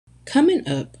Coming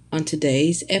up on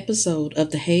today's episode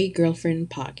of the Hey Girlfriend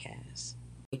podcast.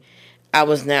 I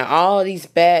was now all these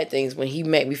bad things when he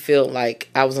made me feel like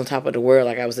I was on top of the world,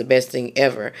 like I was the best thing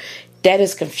ever. That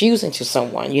is confusing to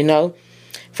someone, you know?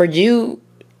 For you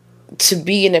to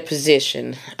be in a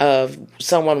position of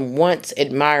someone once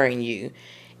admiring you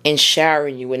and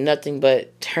showering you with nothing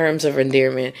but terms of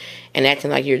endearment and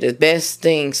acting like you're the best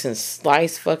thing since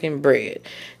sliced fucking bread.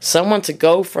 Someone to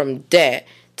go from that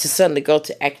to suddenly go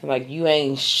to acting like you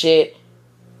ain't shit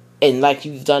and like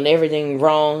you've done everything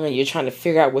wrong and you're trying to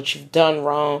figure out what you've done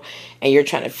wrong and you're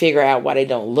trying to figure out why they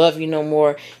don't love you no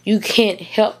more. You can't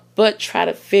help but try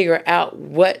to figure out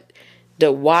what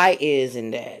the why is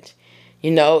in that. You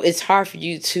know, it's hard for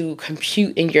you to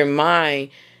compute in your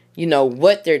mind, you know,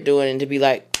 what they're doing and to be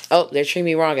like, oh, they're treating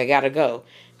me wrong, I gotta go.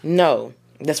 No.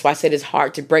 That's why I said it's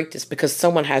hard to break this, because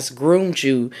someone has groomed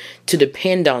you to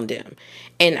depend on them.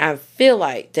 And I feel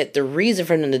like that the reason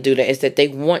for them to do that is that they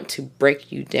want to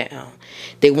break you down.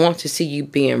 They want to see you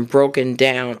being broken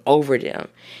down over them.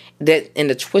 That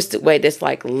in a twisted way, that's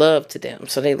like love to them.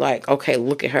 So they like, okay,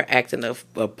 look at her acting a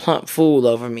plump fool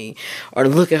over me. Or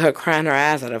look at her crying her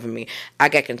eyes out over me. I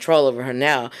got control over her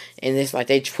now. And it's like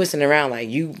they twisting around like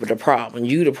you the problem.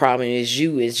 You the problem is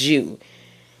you is you.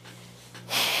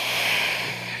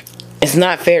 It's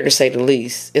not fair to say the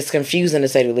least. It's confusing to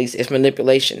say the least. It's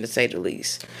manipulation to say the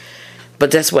least. But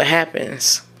that's what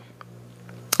happens.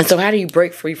 And so how do you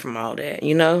break free from all that,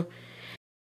 you know?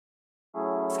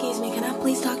 Excuse me, can I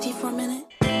please talk to you for a minute?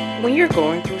 When you're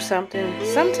going through something,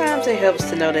 sometimes it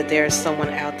helps to know that there's someone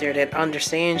out there that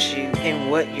understands you and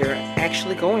what you're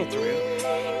actually going through.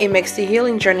 It makes the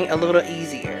healing journey a little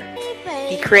easier.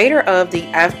 The creator of the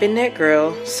I've Been That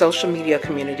Girl social media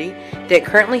community that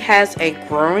currently has a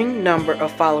growing number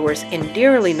of followers and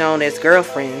dearly known as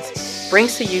girlfriends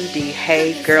brings to you the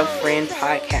Hey Girlfriend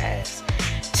podcast.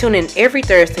 Tune in every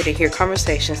Thursday to hear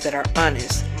conversations that are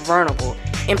honest, vulnerable,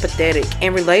 empathetic,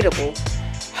 and relatable,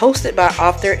 hosted by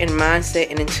author and mindset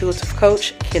and intuitive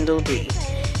coach Kendall D.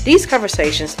 These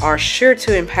conversations are sure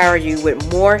to empower you with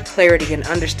more clarity and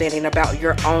understanding about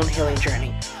your own healing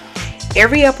journey.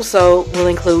 Every episode will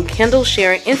include Kendall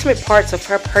sharing intimate parts of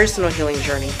her personal healing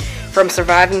journey, from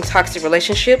surviving toxic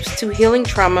relationships to healing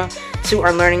trauma to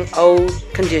unlearning old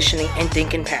conditioning and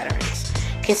thinking patterns.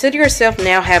 Consider yourself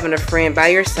now having a friend by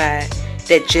your side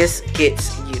that just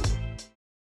gets you.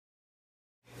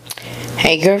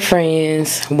 Hey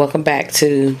girlfriends, welcome back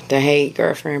to the Hey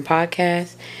Girlfriend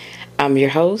podcast. I'm your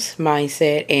host,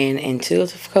 mindset and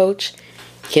intuitive coach,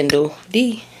 Kendall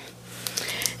D.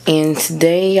 And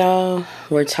today, y'all,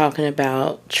 we're talking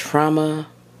about trauma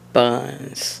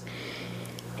bonds.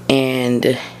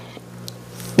 And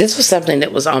this was something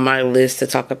that was on my list to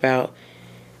talk about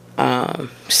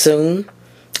soon.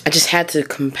 I just had to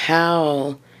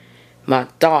compile my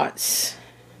thoughts.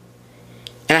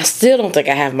 And I still don't think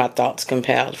I have my thoughts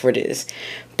compiled for this.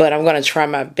 But I'm going to try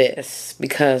my best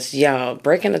because, y'all,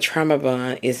 breaking a trauma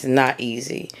bond is not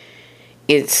easy.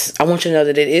 I want you to know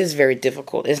that it is very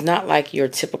difficult. It's not like your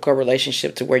typical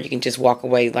relationship to where you can just walk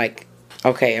away like,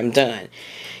 okay, I'm done.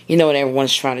 You know, and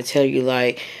everyone's trying to tell you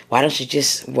like, why doesn't she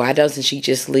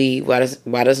just leave? Why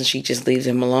doesn't she just leave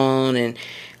him alone? And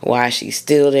why is she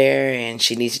still there? And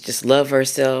she needs to just love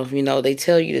herself. You know, they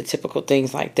tell you the typical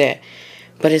things like that.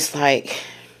 But it's like,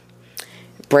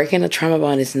 breaking a trauma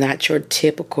bond is not your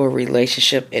typical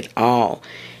relationship at all.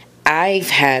 I've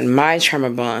had my trauma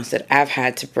bonds that I've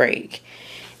had to break.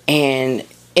 And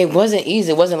it wasn't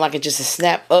easy. It wasn't like it just a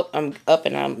snap up, I'm up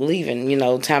and I'm leaving. You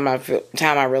know, time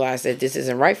I realized that this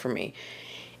isn't right for me.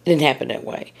 It didn't happen that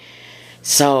way.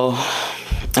 So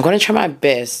I'm going to try my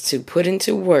best to put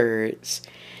into words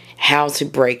how to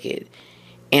break it.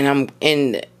 And I'm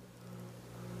going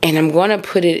to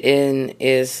put it in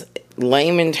as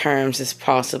layman terms as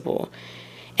possible.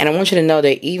 And I want you to know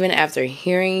that even after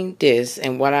hearing this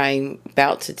and what I'm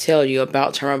about to tell you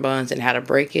about trauma bonds and how to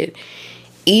break it,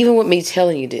 even with me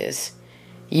telling you this,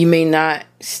 you may not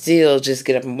still just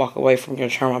get up and walk away from your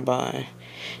trauma bond.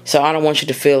 So I don't want you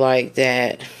to feel like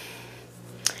that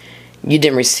you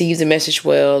didn't receive the message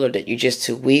well or that you're just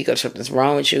too weak or something's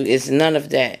wrong with you. It's none of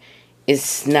that.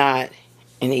 It's not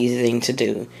an easy thing to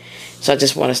do. So I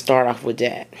just want to start off with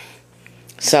that.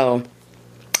 So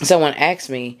someone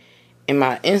asked me in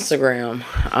my Instagram,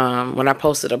 when I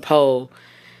posted a poll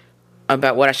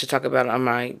about what I should talk about on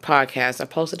my podcast, I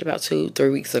posted about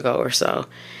 2-3 weeks ago or so.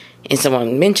 And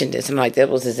someone mentioned this. And I'm like, that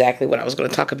was exactly what I was going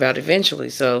to talk about eventually.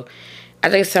 So I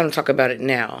think it's time to talk about it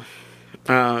now.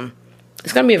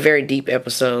 It's going to be a very deep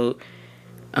episode.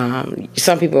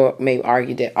 Some people may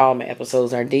argue that all my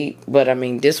episodes are deep, but I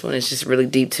mean, this one is just really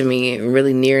deep to me and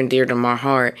really near and dear to my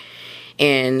heart.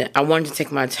 And I wanted to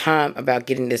take my time about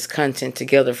getting this content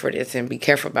together for this and be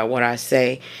careful about what I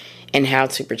say and how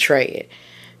to portray it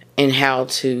and how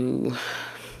to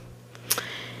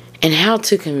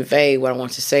convey what I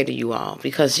want to say to you all,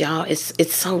 because y'all,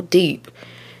 it's so deep.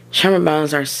 Trauma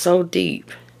bonds are so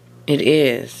deep. It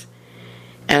is.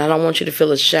 And I don't want you to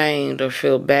feel ashamed or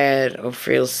feel bad or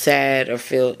feel sad or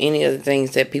feel any of the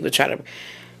things that people try to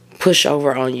push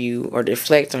over on you or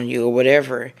deflect on you or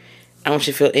whatever. I don't want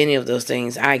you to feel any of those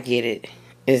things. I get it.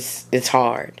 It's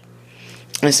hard.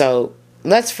 And so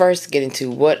let's first get into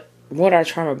what are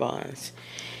trauma bonds.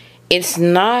 It's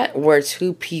not where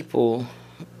two people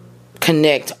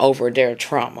connect over their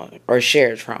trauma or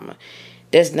share trauma.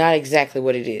 That's not exactly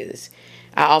what it is.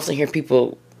 I often hear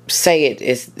people say it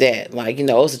is that, like,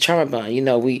 it's a trauma bond.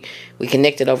 We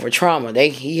connected over trauma.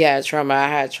 He had trauma, I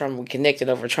had trauma, we connected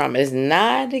over trauma. It's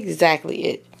not exactly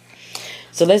it.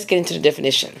 So let's get into the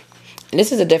definition. And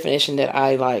this is a definition that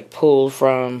I pulled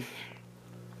from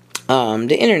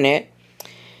the internet.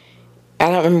 I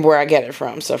don't remember where I got it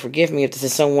from, so forgive me if this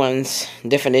is someone's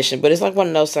definition, but it's like one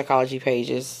of those psychology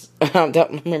pages. I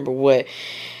don't remember what.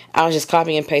 I was just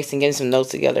copying and pasting, getting some notes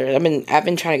together. I've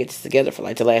been trying to get this together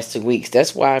for the last 2 weeks.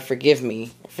 That's why, forgive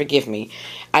me.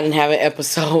 I didn't have an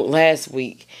episode last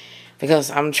week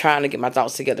because I'm trying to get my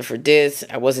thoughts together for this.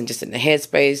 I wasn't just in the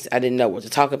headspace. I didn't know what to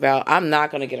talk about. I'm not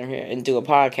going to get on here and do a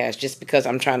podcast just because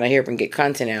I'm trying to hurry up and get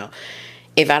content out.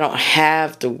 If I don't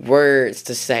have the words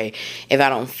to say, if I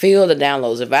don't feel the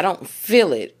downloads, if I don't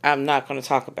feel it, I'm not going to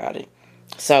talk about it.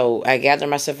 So I gathered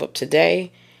myself up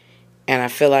today, and I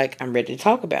feel like I'm ready to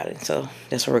talk about it. So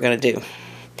that's what we're going to do.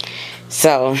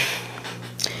 So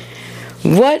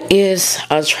what is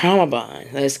a trauma bond?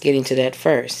 Let's get into that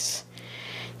first.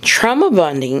 Trauma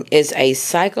bonding is a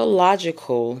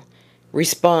psychological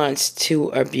response to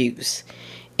abuse.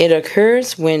 It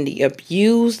occurs when the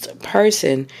abused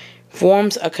person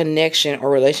forms a connection or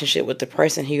relationship with the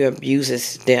person who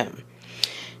abuses them.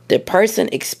 The person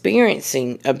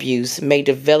experiencing abuse may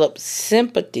develop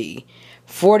sympathy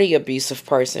for the abusive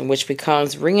person, which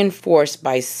becomes reinforced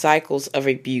by cycles of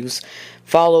abuse,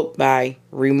 followed by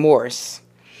remorse.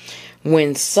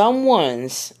 When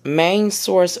someone's main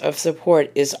source of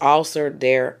support is also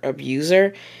their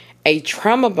abuser, a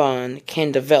trauma bond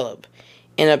can develop.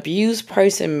 An abused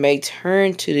person may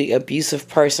turn to the abusive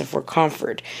person for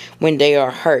comfort when they are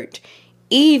hurt,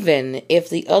 even if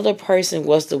the other person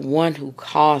was the one who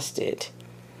caused it.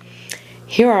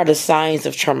 Here are the signs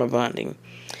of trauma bonding.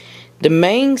 The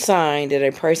main sign that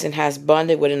a person has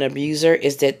bonded with an abuser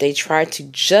is that they try to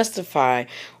justify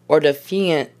or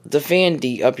defend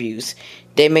the abuse.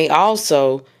 They may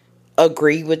also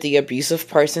agree with the abusive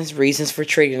person's reasons for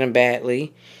treating them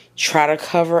badly, try to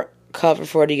cover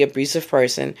for the abusive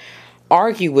person,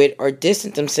 argue with or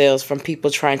distance themselves from people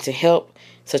trying to help,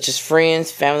 such as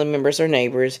friends, family members, or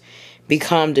neighbors,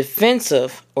 become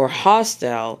defensive or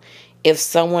hostile if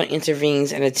someone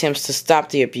intervenes and attempts to stop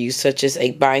the abuse, such as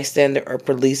a bystander or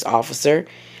police officer,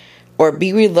 or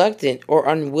be reluctant or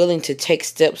unwilling to take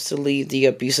steps to leave the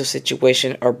abusive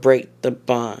situation or break the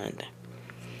bond.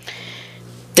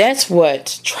 That's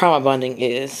what trauma bonding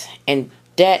is, and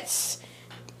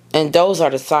those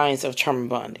are the signs of trauma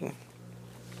bonding.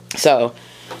 So,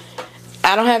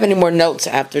 I don't have any more notes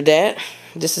after that.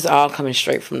 This is all coming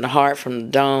straight from the heart, from the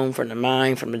dome, from the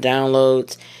mind, from the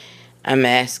downloads. I'm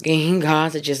asking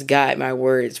God to just guide my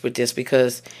words with this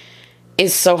because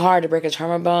it's so hard to break a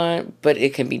trauma bond, but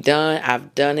it can be done.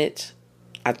 I've done it,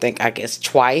 I guess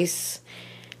twice,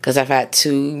 because I've had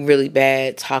 2 really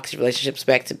bad toxic relationships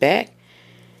back to back.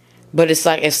 But it's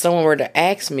like if someone were to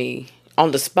ask me on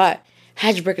the spot,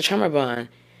 how'd you break a trauma bond?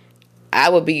 I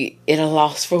would be at a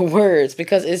loss for words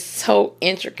because it's so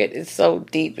intricate, it's so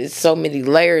deep, it's so many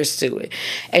layers to it.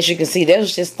 As you can see, that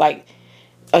was just like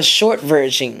a short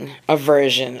version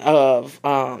of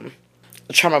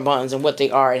trauma bonds and what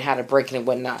they are and how to break it and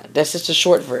whatnot. That's just a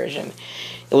short version.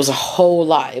 It was a whole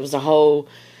lot. It was a whole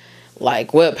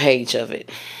web page of it.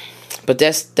 But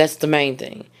that's the main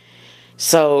thing.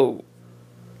 So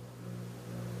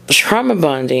trauma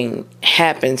bonding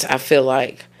happens, I feel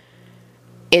like,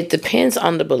 it depends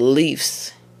on the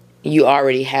beliefs you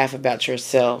already have about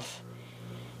yourself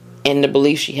and the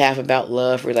beliefs you have about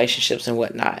love, relationships, and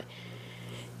whatnot.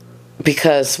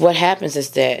 Because what happens is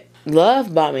that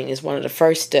love bombing is one of the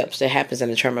first steps that happens in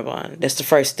a trauma bond. That's the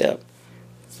first step.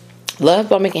 Love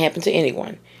bombing can happen to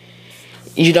anyone.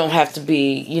 You don't have to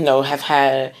be, have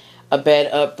had a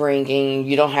bad upbringing.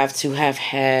 You don't have to have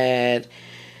had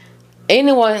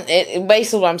anyone,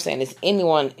 basically what I'm saying is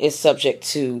anyone is subject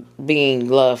to being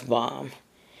love bombed.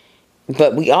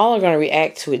 But we all are going to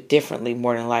react to it differently,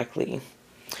 more than likely.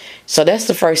 So that's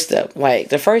the first step. Like,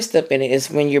 the first step in it is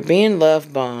when you're being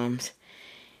love bombed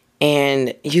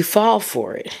and you fall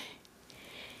for it.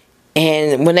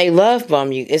 And when they love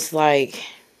bomb you, it's like,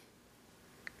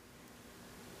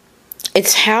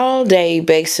 it's how they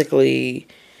basically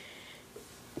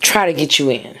try to get you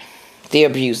in, the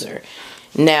abuser.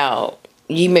 Now,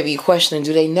 you may be questioning,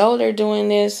 do they know they're doing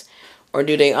this? Or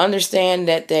do they understand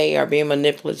that they are being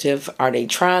manipulative? Are they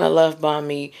trying to love bomb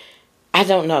me? I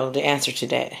don't know the answer to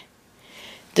that.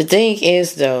 The thing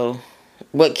is, though,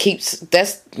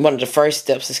 that's one of the first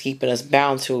steps is keeping us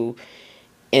bound to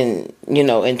in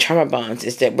trauma bonds,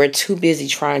 is that we're too busy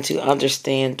trying to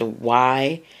understand the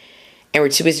why, and we're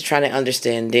too busy trying to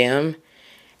understand them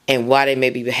and why they may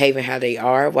be behaving how they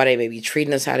are, why they may be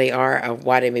treating us how they are, or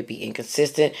why they may be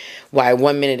inconsistent, why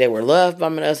one minute they were love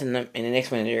bombing us and the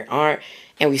next minute they aren't.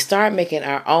 And we start making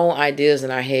our own ideas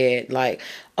in our head, like,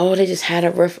 oh, they just had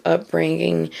a rough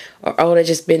upbringing, or oh, they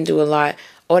just been through a lot,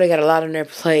 oh, they got a lot on their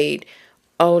plate,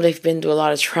 oh, they've been through a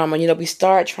lot of trauma. We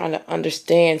start trying to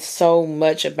understand so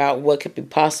much about what could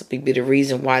possibly be the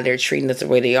reason why they're treating us the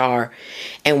way they are,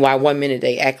 and why one minute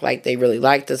they act like they really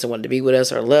liked us or wanted to be with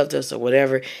us or loved us or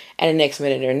whatever, and the next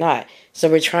minute they're not. So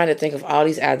we're trying to think of all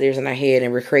these ideas in our head,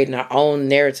 and we're creating our own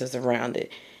narratives around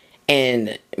it,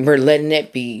 and we're letting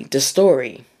that be the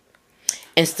story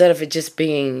instead of it just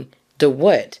being the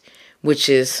what, which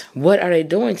is, what are they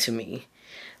doing to me?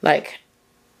 Like,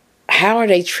 how are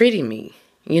they treating me?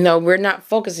 We're not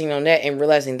focusing on that and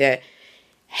realizing that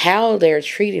how they're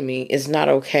treating me is not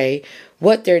okay.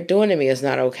 What they're doing to me is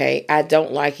not okay. I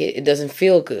don't like it. It doesn't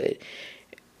feel good.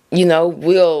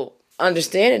 We'll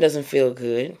understand it doesn't feel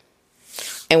good,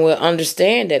 and we'll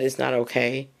understand that it's not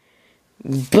okay,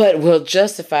 but we'll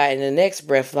justify it in the next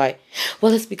breath like,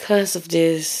 well, it's because of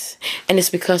this, and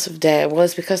it's because of that. Well,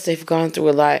 it's because they've gone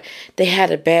through a lot. They had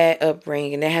a bad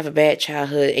upbringing, they have a bad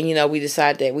childhood, and we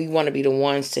decide that we want to be the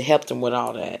ones to help them with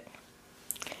all that.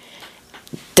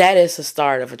 That is the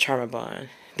start of a trauma bond.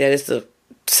 That is the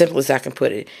simplest I can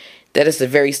put it. That is the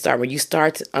very start, when you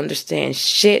start to understand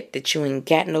shit that you ain't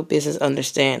got no business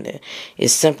understanding.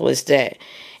 It's simple as that.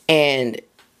 And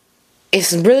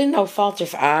it's really no fault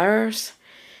of ours.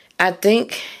 I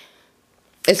think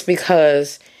it's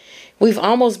because we've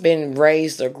almost been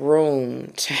raised or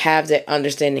groomed to have that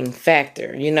understanding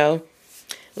factor,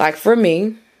 Like for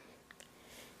me,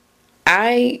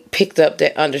 I picked up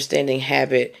that understanding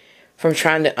habit from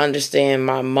trying to understand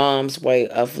my mom's way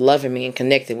of loving me and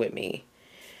connecting with me.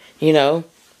 She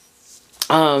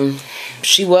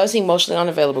was emotionally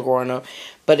unavailable growing up,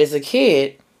 but as a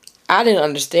kid, I didn't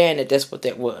understand that that's what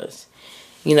that was.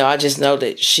 I just know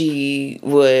that she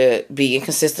would be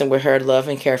inconsistent with her love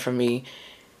and care for me,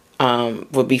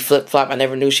 would be flip-flop. I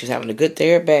never knew she was having a good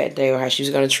day or a bad day, or how she was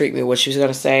going to treat me, what she was going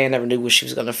to say. I never knew what she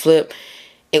was going to flip.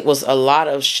 It was a lot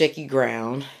of shaky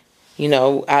ground.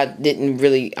 I didn't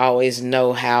really always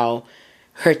know how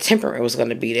her temperament was going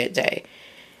to be that day.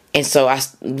 And so I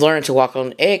learned to walk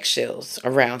on eggshells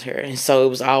around her. And so it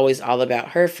was always all about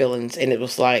her feelings. And it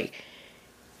was like,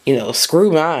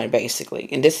 screw mine, basically.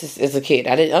 And this is, as a kid,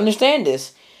 I didn't understand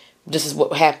this. This is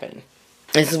what happened.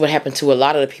 This is what happened to a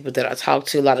lot of the people that I talk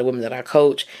to, a lot of women that I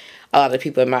coach, a lot of the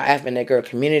people in my I've That Girl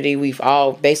community. We've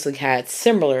all basically had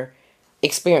similar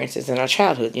experiences in our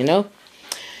childhood,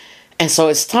 And so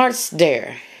it starts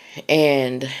there.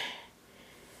 And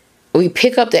we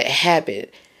pick up that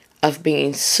habit of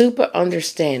being super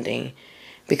understanding,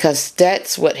 because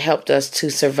that's what helped us to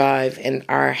survive in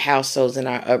our households and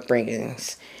our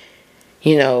upbringings.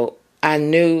 I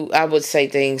knew I would say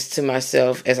things to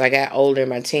myself as I got older in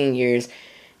my teen years,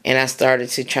 and I started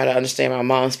to try to understand my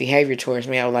mom's behavior towards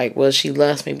me. I was like, well, she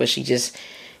loves me, but she just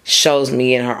shows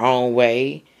me in her own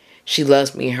way. She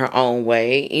loves me in her own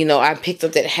way. I picked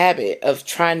up that habit of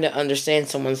trying to understand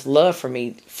someone's love for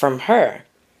me from her.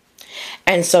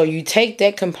 And so you take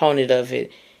that component of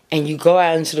it and you go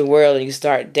out into the world and you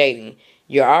start dating.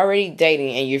 You're already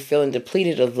dating and you're feeling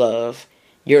depleted of love.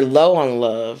 You're low on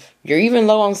love. You're even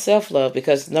low on self-love,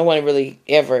 because no one really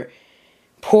ever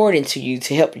poured into you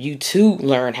to help you to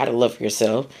learn how to love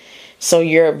yourself. So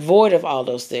you're void of all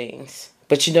those things.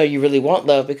 But you really want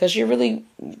love, because you really,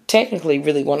 technically,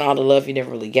 really want all the love you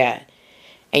never really got.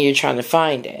 And you're trying to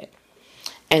find that.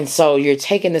 And so you're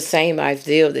taking the same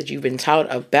ideal that you've been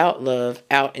taught about love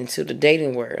out into the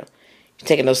dating world. You're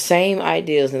taking those same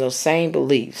ideals and those same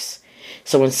beliefs.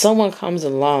 So when someone comes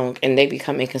along and they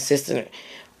become inconsistent,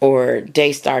 or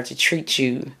they start to treat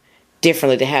you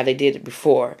differently than how they did it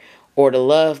before, or the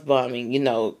love bombing,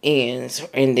 ends,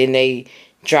 and then they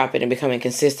drop it and become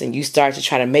inconsistent, you start to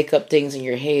try to make up things in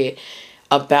your head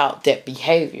about that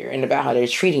behavior and about how they're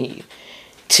treating you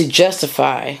to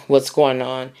justify what's going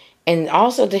on, and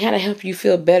also to kind of help you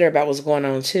feel better about what's going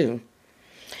on too.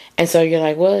 And so you're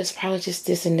like, well, it's probably just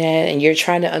this and that, and you're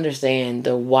trying to understand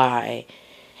the why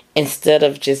instead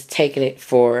of just taking it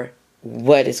for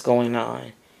what is going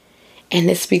on. And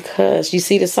it's because, you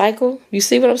see the cycle? You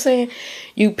see what I'm saying?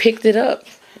 You picked it up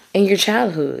in your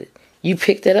childhood. You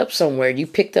picked it up somewhere. You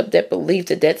picked up that belief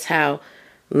that that's how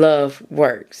love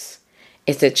works.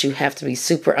 It's that you have to be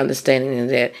super understanding and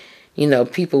that,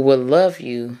 people will love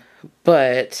you,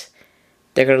 but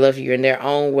they're going to love you in their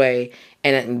own way.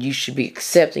 And you should be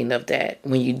accepting of that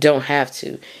when you don't have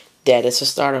to. That is the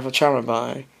start of a trauma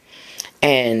bond.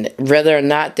 And whether or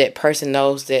not that person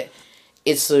knows that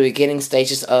it's the beginning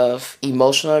stages of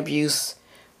emotional abuse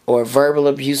or verbal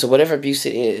abuse or whatever abuse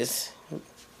it is,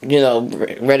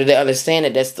 whether they understand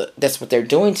that that's what they're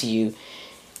doing to you,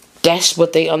 that's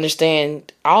what they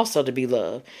understand also to be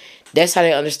love. That's how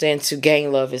they understand to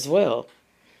gain love as well.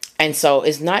 And so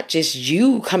it's not just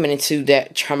you coming into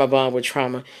that trauma bond with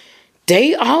trauma.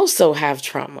 They also have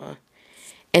trauma.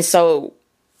 And so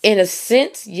in a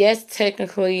sense, yes,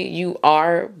 technically you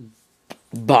are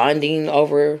bonding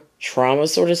over trauma,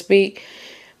 so to speak.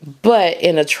 But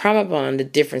in a trauma bond, the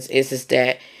difference is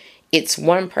that it's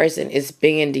one person is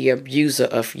being the abuser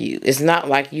of you. It's not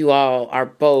like you all are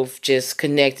both just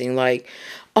connecting like,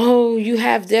 oh, you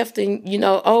have death and,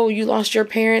 oh, you lost your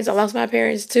parents. I lost my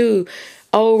parents too.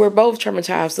 Oh, we're both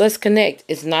traumatized. Let's connect.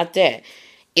 It's not that.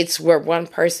 It's where one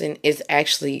person is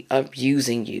actually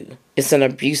abusing you. It's an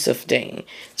abusive thing.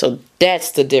 So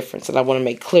that's the difference that I want to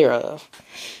make clear of.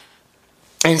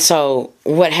 And so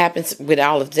what happens with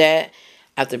all of that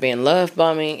after being love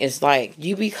bombing is like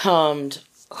you become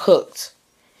hooked.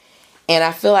 And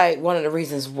I feel like one of the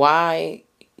reasons why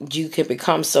you can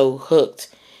become so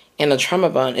hooked in a trauma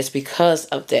bond is because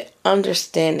of that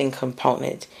understanding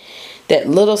component. That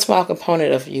little small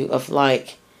component of you of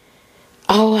like,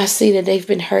 oh, I see that they've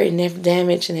been hurt and they've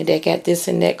damaged and they got this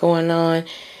and that going on.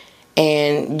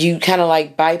 And you kind of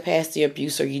like bypass the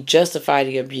abuse or you justify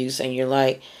the abuse and you're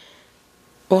like,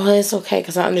 well, it's okay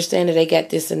because I understand that they got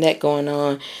this and that going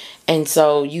on. And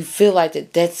so you feel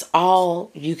like that's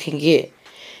all you can get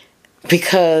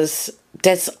because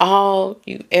that's all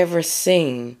you've ever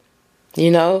seen.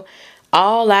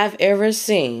 All I've ever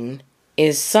seen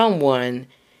is someone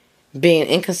being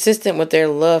inconsistent with their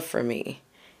love for me.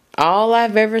 All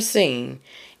I've ever seen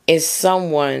is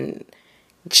someone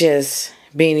just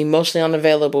being emotionally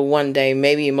unavailable one day,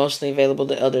 maybe emotionally available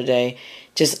the other day,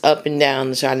 just up and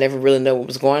down, so I never really know what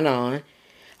was going on.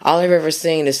 All I've ever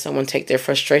seen is someone take their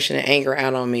frustration and anger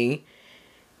out on me.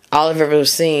 All I've ever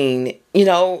seen,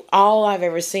 all I've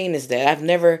ever seen is that. I've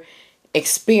never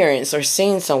experienced or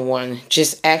seen someone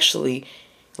just actually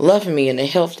loving me in a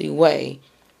healthy way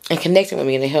and connecting with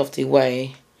me in a healthy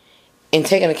way and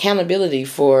taking accountability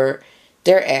for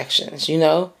their actions,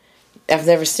 I've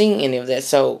never seen any of that.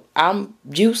 So I'm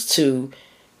used to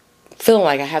feeling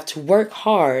like I have to work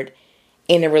hard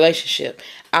in a relationship.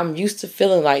 I'm used to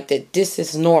feeling like that this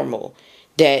is normal.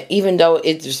 That even though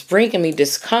it's bringing me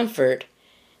discomfort,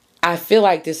 I feel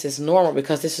like this is normal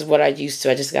because this is what I used to.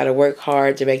 I just got to work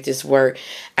hard to make this work.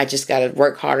 I just got to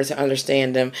work harder to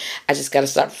understand them. I just got to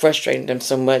stop frustrating them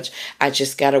so much. I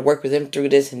just got to work with them through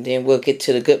this and then we'll get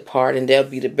to the good part and they'll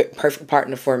be the perfect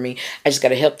partner for me. I just got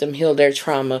to help them heal their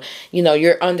trauma.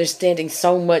 You're understanding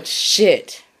so much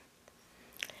shit.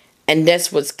 And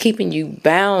that's what's keeping you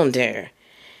bound there.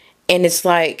 And it's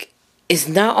like, it's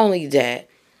not only that.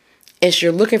 Is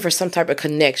you're looking for some type of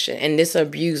connection, and this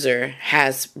abuser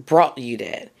has brought you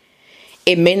that.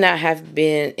 It may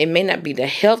not be the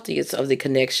healthiest of the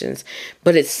connections,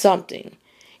 but it's something.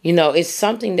 It's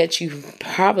something that you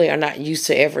probably are not used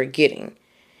to ever getting.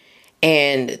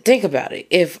 And think about it.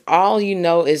 If all you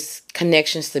know is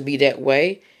connections to be that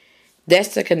way,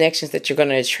 that's the connections that you're going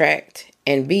to attract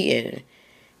and be in.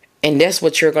 And that's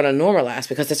what you're going to normalize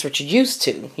because that's what you're used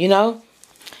to,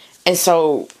 And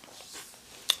so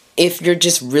if you're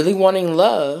just really wanting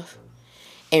love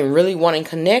and really wanting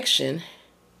connection,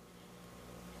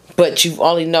 but you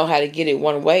only know how to get it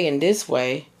one way and this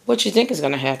way, what you think is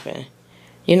going to happen?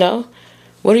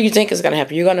 What do you think is going to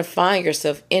happen? You're going to find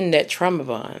yourself in that trauma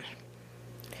bond.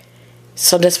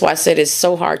 So that's why I said it's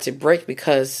so hard to break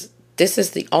because this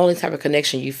is the only type of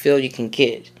connection you feel you can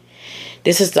get.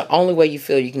 This is the only way you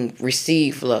feel you can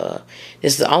receive love.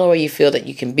 This is the only way you feel that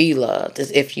you can be loved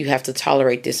is if you have to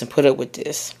tolerate this and put up with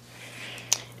this.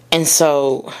 And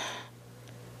so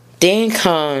then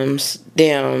comes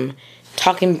them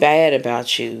talking bad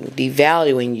about you,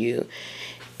 devaluing you,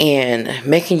 and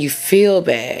making you feel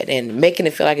bad, and making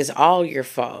it feel like it's all your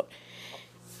fault,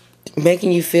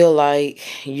 making you feel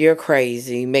like you're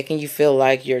crazy, making you feel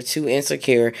like you're too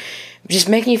insecure, just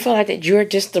making you feel like that you're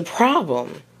just the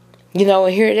problem. And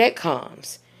here that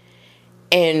comes.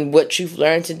 And what you've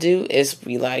learned to do is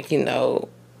be like,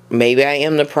 maybe I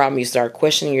am the problem. You start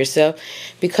questioning yourself,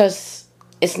 because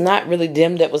it's not really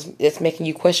them that's making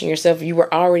you question yourself. You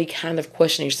were already kind of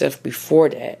questioning yourself before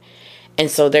that. And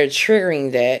so they're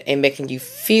triggering that and making you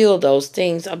feel those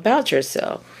things about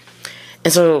yourself.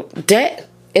 And so that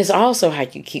is also how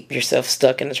you keep yourself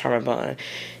stuck in the trauma bond.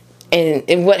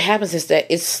 And what happens is that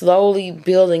it's slowly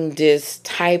building this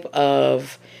type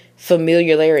of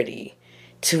familiarity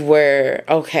to where,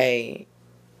 okay,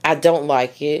 I don't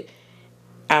like it.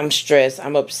 I'm stressed.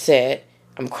 I'm upset.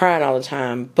 I'm crying all the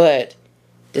time. But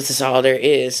this is all there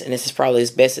is. And this is probably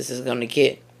as best as it's going to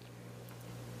get.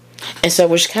 And so,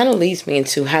 which kind of leads me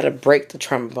into how to break the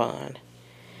trauma bond.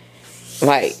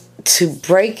 Like, to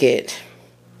break it,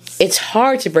 it's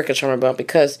hard to break a trauma bond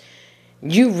because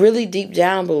you really deep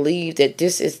down believe that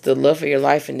this is the love of your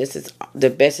life and this is the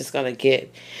best it's going to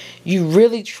get. You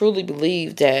really truly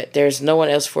believe that there's no one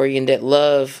else for you and that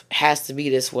love has to be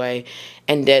this way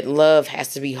and that love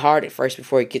has to be hard at first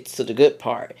before it gets to the good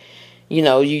part.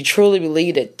 You truly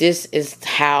believe that this is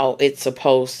how it's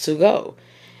supposed to go.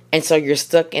 And so you're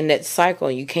stuck in that cycle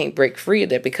and you can't break free of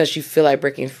that, because you feel like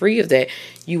breaking free of that,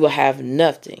 you will have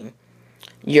nothing.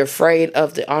 You're afraid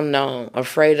of the unknown,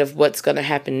 afraid of what's going to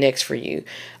happen next for you,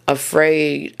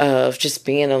 afraid of just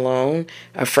being alone,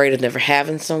 afraid of never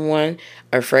having someone,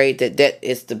 afraid that that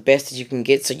is the best that you can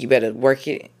get, so you better work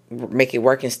it, make it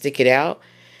work and stick it out.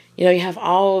 You have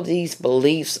all these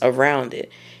beliefs around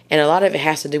it. And a lot of it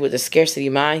has to do with the scarcity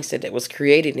mindset that was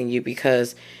created in you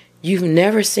because you've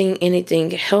never seen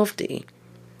anything healthy.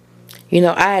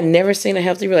 I had never seen a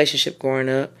healthy relationship growing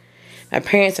up. My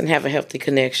parents didn't have a healthy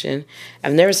connection.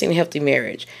 I've never seen a healthy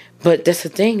marriage. But that's the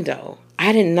thing, though.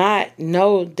 I did not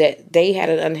know that they had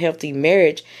an unhealthy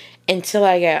marriage until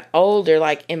I got older,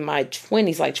 like in my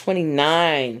 20s, like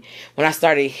 29, when I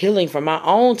started healing from my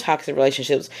own toxic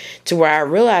relationships, to where I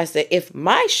realized that if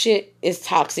my shit is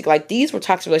toxic, like these were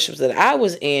toxic relationships that I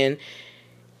was in,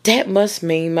 that must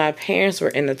mean my parents were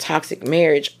in a toxic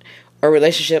marriage or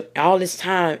relationship all this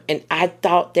time, and I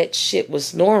thought that shit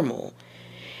was normal.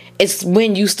 It's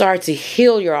when you start to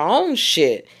heal your own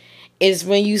shit, it's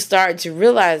when you start to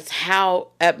realize how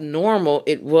abnormal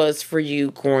it was for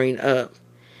you growing up.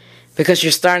 Because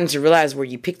you're starting to realize where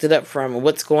you picked it up from and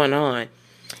what's going on.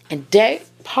 And that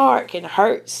part can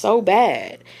hurt so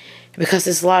bad. Because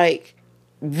it's like,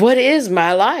 what is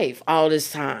my life all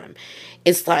this time?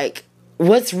 It's like,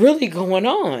 what's really going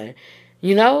on?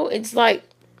 It's like,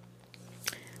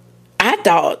 I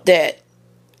thought that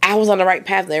I was on the right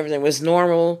path and everything was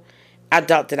normal. I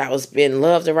thought that I was being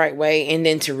loved the right way. And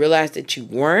then to realize that you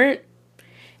weren't,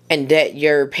 and that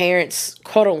your parents,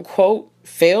 quote unquote,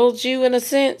 failed you in a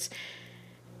sense,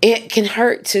 it can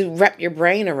hurt to wrap your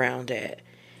brain around that.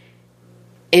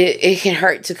 It can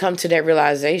hurt to come to that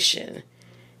realization.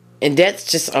 And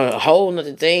that's just a whole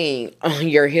nother thing on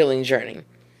your healing journey.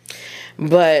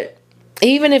 But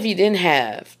even if you didn't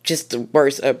have just the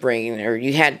worst upbringing, or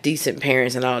you had decent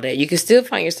parents and all that, you can still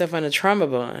find yourself on a trauma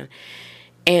bond.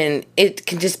 And it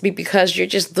can just be because you're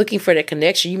just looking for that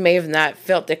connection. You may have not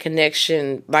felt that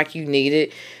connection like you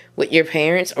needed with your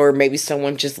parents, or maybe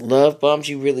someone just love bombed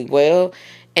you really well,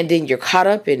 and then you're caught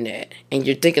up in that and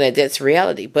you're thinking that that's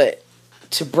reality. But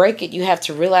to break it, you have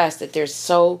to realize that there's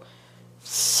so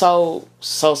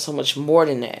much more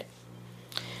than that.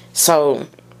 So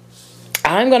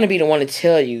I'm going to be the one to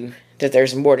tell you that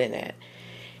there's more than that.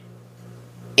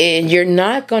 And you're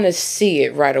not going to see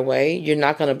it right away. You're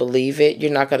not going to believe it.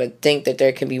 You're not going to think that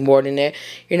there can be more than that.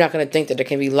 You're not going to think that there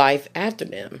can be life after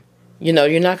them.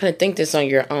 You're not going to think this on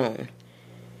your own.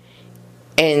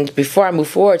 And before I move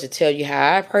forward to tell you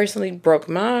how I personally broke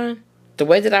mine, the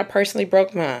way that I personally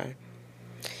broke mine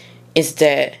is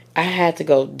that I had to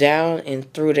go down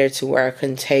and through there to where I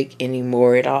couldn't take any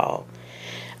more at all.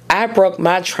 I broke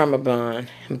my trauma bond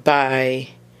by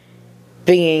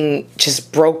being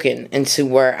just broken into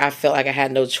where I felt like I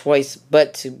had no choice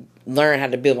but to learn how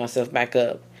to build myself back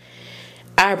up.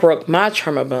 I broke my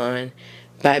trauma bond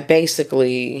by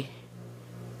basically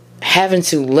having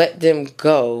to let them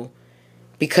go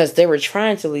because they were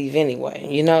trying to leave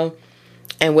anyway,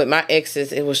 And with my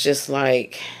exes, it was just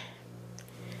like,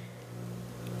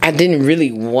 I didn't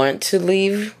really want to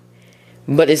leave,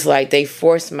 but it's like they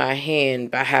forced my hand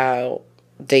by how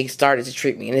they started to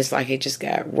treat me. And it's like it just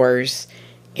got worse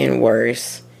and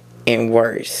worse and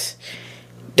worse.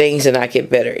 things did not get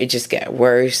better. It just got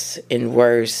worse and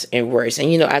worse and worse.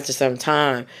 And, after some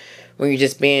time, when you're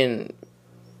just being,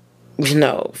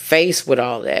 faced with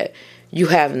all that, you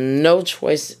have no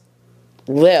choice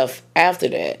left after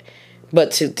that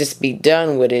but to just be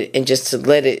done with it and just to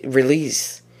let it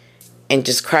release and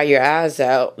just cry your eyes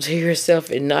out to yourself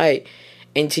at night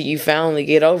until you finally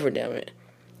get over them,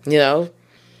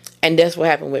 And that's what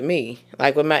happened with me.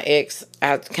 Like with my ex,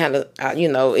 it kind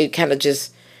of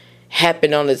just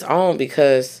happened on its own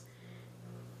because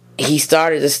he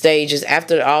started the stages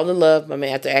after all the love.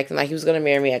 After acting like he was going to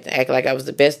marry me, after acting like I was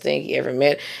the best thing he ever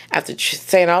met, after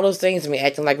saying all those things to me,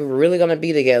 acting like we were really going to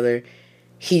be together,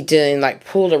 he didn't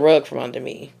pull the rug from under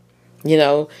me,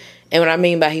 And what I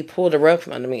mean by he pulled the rug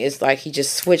from under me, it's like he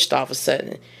just switched all of a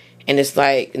sudden. And it's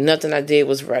like nothing I did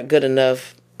was good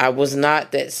enough. I was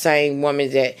not that same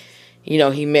woman that,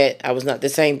 he met. I was not the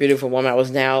same beautiful woman. I was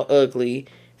now ugly,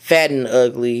 fat and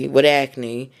ugly, with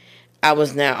acne. I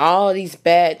was now all these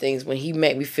bad things when he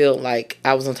made me feel like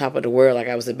I was on top of the world, like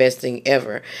I was the best thing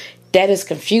ever. That is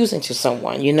confusing to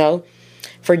someone,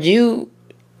 For you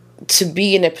to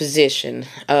be in a position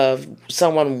of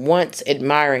someone once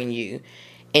admiring you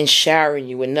and showering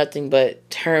you with nothing but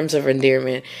terms of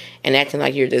endearment and acting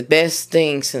like you're the best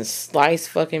thing since sliced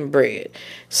fucking bread.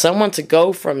 Someone to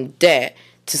go from that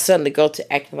to suddenly go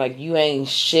to acting like you ain't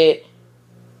shit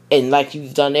and like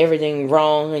you've done everything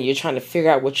wrong and you're trying to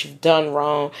figure out what you've done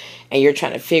wrong and you're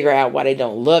trying to figure out why they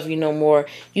don't love you no more.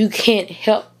 You can't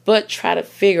help but try to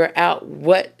figure out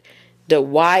what the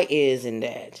why is in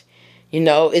that.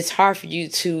 It's hard for you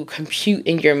to compute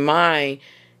in your mind,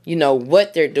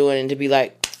 what they're doing and to be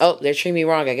like, oh, they're treating me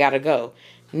wrong, I gotta go.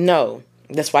 No.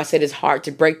 That's why I said it's hard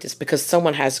to break this because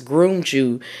someone has groomed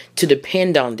you to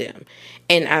depend on them.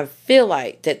 And I feel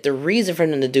like that the reason for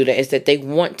them to do that is that they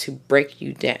want to break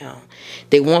you down.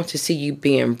 They want to see you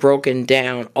being broken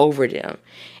down over them.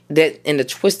 That in a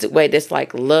twisted way, that's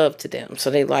like love to them. So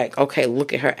they like, okay,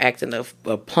 look at her acting a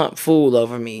plump fool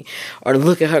over me. Or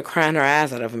look at her crying her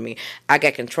eyes out over me. I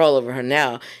got control over her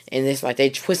now. And it's like they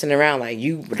twisting around like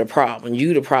you the problem.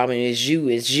 You the problem is you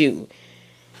is you.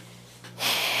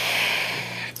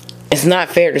 It's not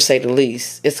fair to say the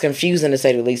least. It's confusing to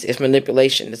say the least. It's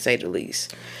manipulation to say the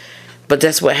least. But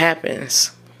that's what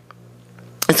happens.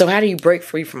 And so how do you break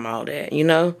free from all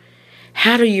that,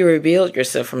 How do you rebuild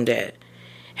yourself from that?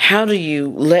 How do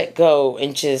you let go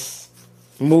and just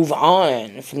move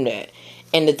on from that?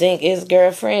 And the thing is,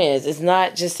 girlfriends, it's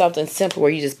not just something simple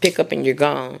where you just pick up and you're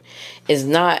gone. It's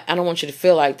not, I don't want you to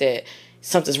feel like that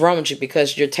something's wrong with you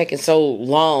because you're taking so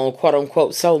long, quote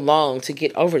unquote, so long to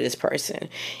get over this person.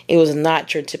 It was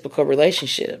not your typical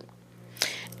relationship.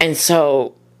 And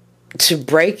so to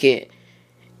break it,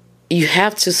 you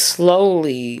have to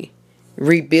slowly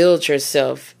rebuild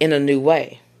yourself in a new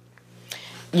way.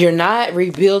 You're not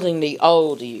rebuilding the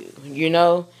old you,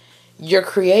 You're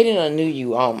creating a new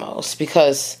you almost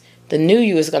because the new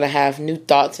you is going to have new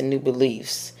thoughts and new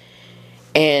beliefs.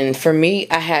 And for me,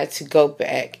 I had to go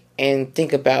back and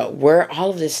think about where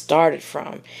all of this started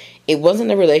from. It wasn't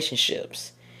the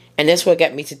relationships. And that's what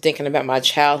got me to thinking about my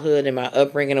childhood and my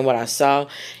upbringing and what I saw.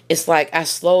 It's like I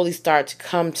slowly started to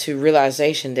come to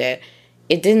realization that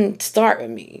it didn't start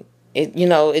with me. It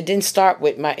didn't start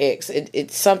with my ex.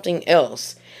 It's something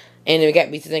else. And it got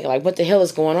me to thinking like, what the hell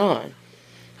is going on?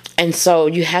 And so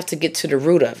you have to get to the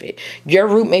root of it. Your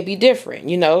root may be different,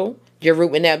 Your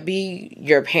root may not be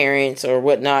your parents or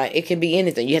whatnot. It can be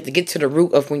anything. You have to get to the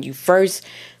root of when you first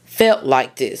felt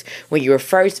like this. When you were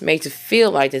first made to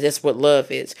feel like that, that's what love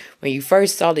is. When you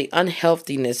first saw the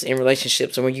unhealthiness in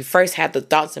relationships, or when you first had the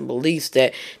thoughts and beliefs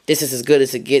that this is as good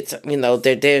as it gets,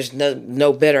 there's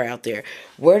no better out there.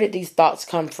 Where did these thoughts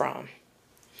come from?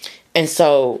 And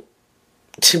so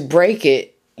to break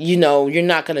it, you're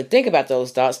not going to think about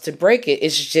those thoughts. To break it,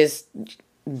 it's just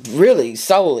really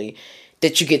solely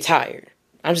that you get tired.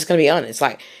 I'm just going to be honest.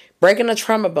 Like breaking a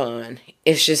trauma bond,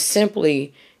 it's just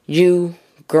simply you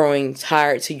growing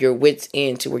tired to your wits'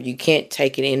 end to where you can't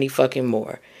take it any fucking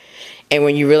more. And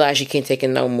when you realize you can't take it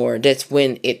no more, that's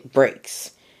when it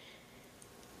breaks.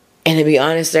 And to be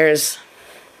honest, there's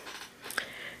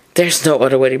no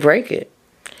other way to break it.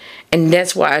 And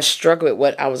that's why I struggle with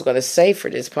what I was going to say for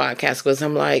this podcast, because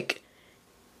I'm like,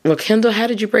 well, Kendall, how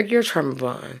did you break your trauma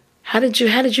bond? How did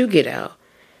you get out?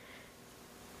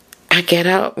 I got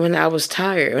out when I was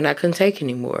tired, when I couldn't take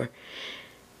anymore.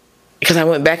 Because I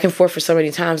went back and forth for so many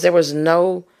times. There was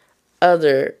no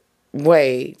other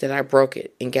way that I broke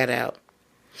it and got out.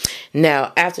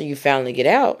 Now, after you finally get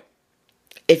out,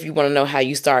 if you want to know how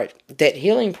you start that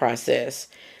healing process,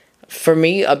 for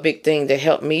me, a big thing that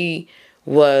helped me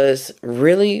was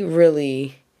really,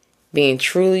 really being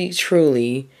truly,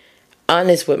 truly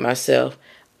honest with myself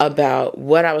about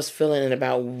what I was feeling and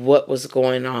about what was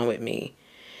going on with me.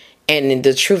 And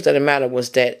the truth of the matter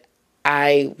was that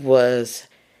I was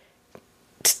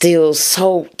still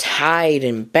so tied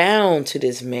and bound to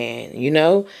this man, you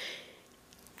know?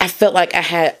 I felt like I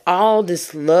had all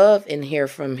this love in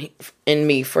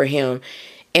me for him,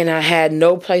 and I had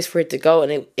no place for it to go,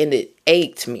 and it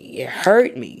ached me. It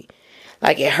hurt me.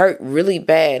 Like, it hurt really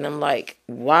bad. And I'm like,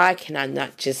 why can I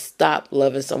not just stop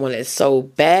loving someone that's so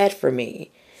bad for me?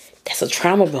 That's a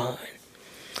trauma bond.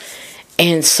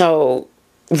 And so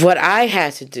what I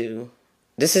had to do,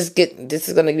 this is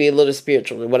going to be a little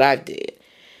spiritual, what I did.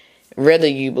 Whether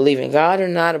you believe in God or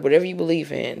not, or whatever you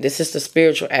believe in, this is the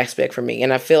spiritual aspect for me.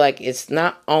 And I feel like it's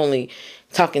not only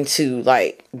talking to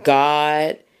like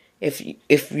God.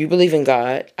 If you believe in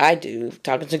God, I do,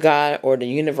 talking to God or the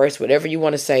universe, whatever you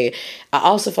want to say. I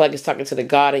also feel like it's talking to the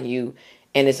God in you,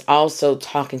 and it's also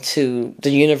talking to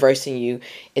the universe in you.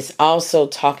 It's also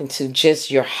talking to just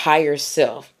your higher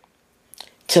self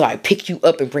to like pick you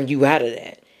up and bring you out of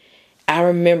that. I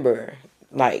remember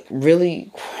like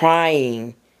really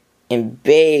crying and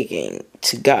begging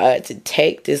to God to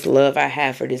take this love I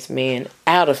have for this man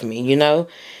out of me, you know?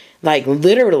 Like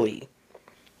literally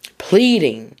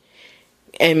pleading.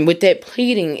 And with that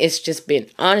pleading, it's just being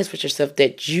honest with yourself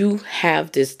that you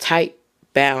have this tight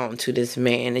bound to this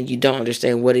man and you don't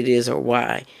understand what it is or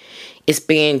why. It's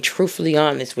being truthfully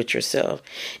honest with yourself.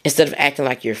 Instead of acting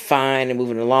like you're fine and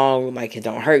moving along like it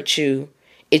don't hurt you.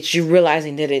 It's you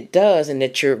realizing that it does, and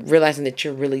that you're realizing that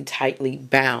you're really tightly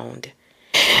bound.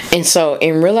 And so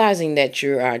in realizing that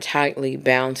you are tightly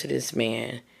bound to this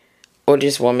man or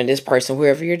this woman, this person,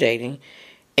 whoever you're dating,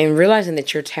 and realizing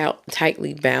that you're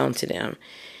tightly bound to them,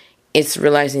 it's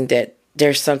realizing that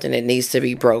there's something that needs to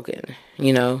be broken,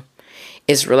 you know?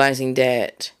 It's realizing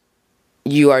that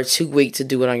you are too weak to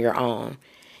do it on your own,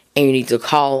 and you need to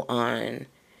call on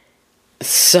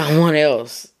someone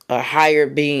else, a higher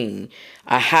being,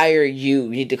 a higher you. You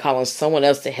need to call on someone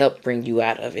else to help bring you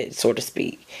out of it, so to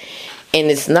speak. And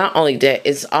it's not only that,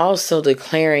 it's also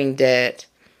declaring that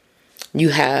you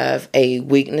have a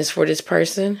weakness for this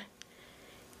person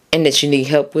and that you need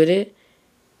help with it.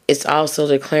 It's also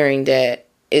declaring that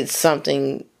it's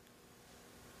something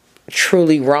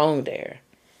truly wrong there.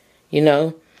 You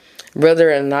know,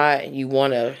 whether or not you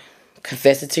want to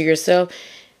confess it to yourself,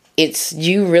 it's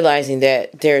you realizing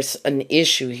that there's an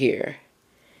issue here.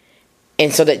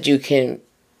 And so that you can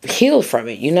heal from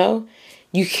it, you know?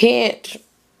 You can't,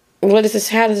 what is this,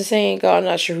 how does it saying go? I'm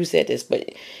not sure who said this,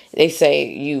 but they say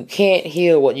you can't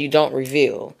heal what you don't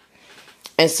reveal.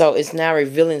 And so it's now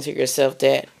revealing to yourself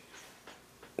that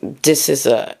this is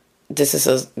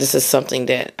something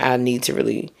that I need to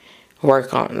really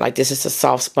work on. Like, this is a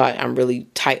soft spot. I'm really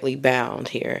tightly bound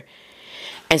here.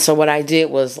 And so what I did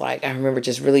was, like, I remember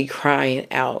just really crying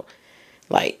out,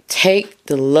 like, take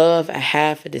the love I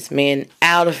have for this man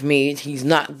out of me. He's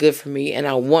not good for me, and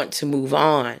I want to move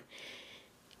on.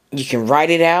 You can write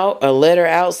it out, a letter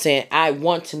out saying, I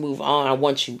want to move on. I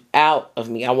want you out of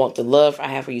me. I want the love I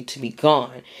have for you to be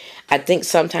gone. I think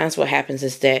sometimes what happens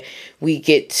is that we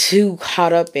get too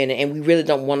caught up in it, and we really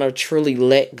don't want to truly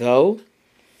let go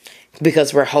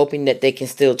because we're hoping that they can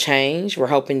still change. We're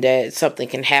hoping that something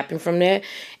can happen from that.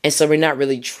 And so we're not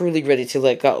really truly ready to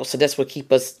let go. So that's what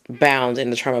keeps us bound in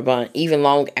the trauma bond. Even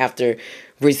long after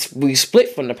we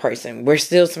split from the person, we're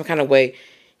still some kind of way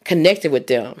connected with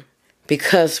them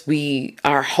because we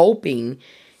are hoping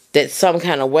that some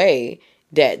kind of way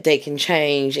that they can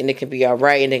change and it can be all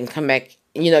right and they can come back.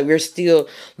 You know, you're still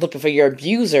looking for your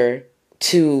abuser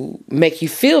to make you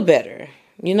feel better,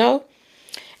 you know?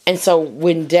 And so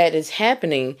when that is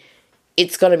happening,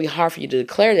 it's going to be hard for you to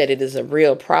declare that it is a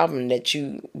real problem that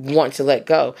you want to let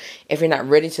go. If you're not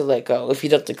ready to let go, if you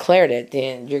don't declare that,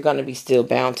 then you're going to be still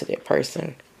bound to that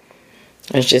person.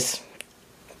 It just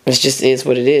is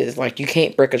what it is. Like, you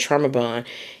can't break a trauma bond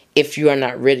if you are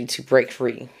not ready to break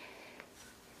free.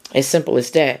 As simple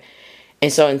as that.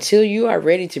 And so until you are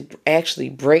ready to actually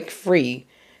break free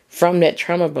from that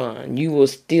trauma bond, you will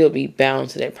still be bound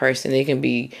to that person. It can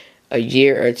be a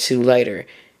year or two later,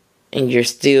 and you're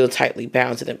still tightly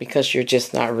bound to them because you're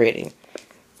just not ready.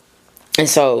 And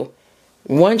so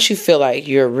once you feel like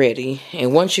you're ready,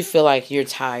 and once you feel like you're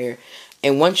tired,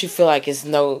 and once you feel like and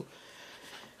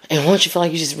once you feel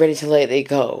like you're just ready to let it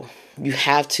go, you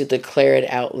have to declare it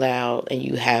out loud, and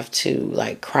you have to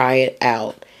like cry it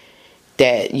out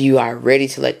that you are ready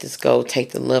to let this go.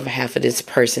 Take the love I have for this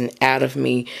person out of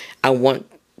me. I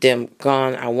want them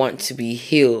gone. I want to be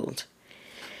healed.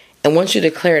 And once you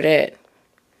declare that,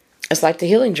 it's like the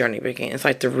healing journey begins. It's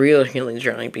like the real healing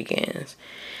journey begins.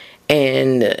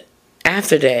 And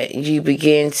after that, you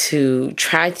begin to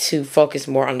try to focus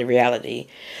more on the reality.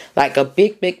 Like a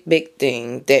big, big, big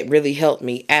thing that really helped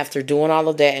me after doing all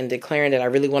of that and declaring that I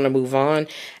really want to move on,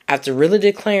 after really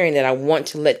declaring that I want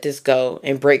to let this go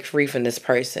and break free from this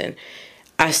person,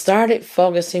 I started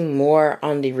focusing more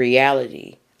on the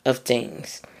reality of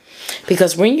things.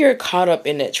 Because when you're caught up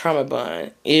in that trauma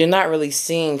bond, you're not really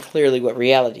seeing clearly what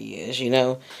reality is, you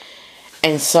know?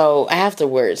 And so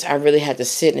afterwards, I really had to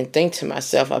sit and think to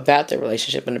myself about the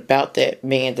relationship and about that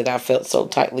man that I felt so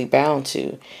tightly bound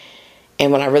to.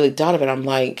 And when I really thought of it, I'm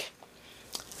like,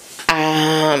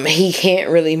 he can't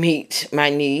really meet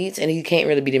my needs, and he can't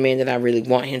really be the man that I really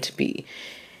want him to be.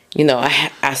 You know,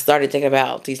 I started thinking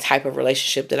about these type of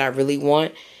relationship that I really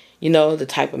want, you know, the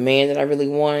type of man that I really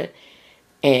want,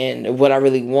 and what I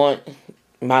really want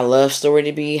my love story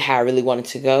to be, how I really want it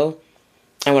to go.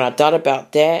 And when I thought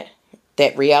about that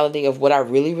reality of what I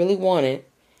really, really wanted,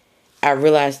 I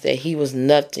realized that he was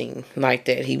nothing like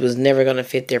that. He was never going to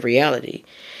fit that reality.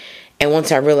 And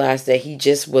once I realized that he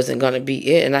just wasn't going to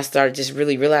be it, and I started just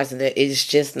really realizing that it's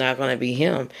just not going to be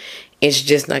him. It's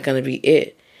just not going to be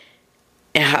it.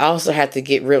 And I also had to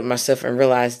get real with myself and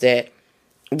realize that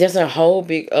there's a whole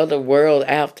big other world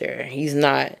out there. He's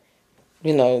not,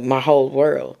 you know, my whole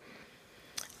world.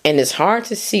 And it's hard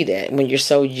to see that when you're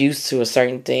so used to a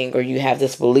certain thing, or you have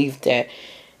this belief that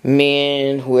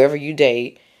men, whoever you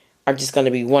date, are just going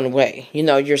to be one way. You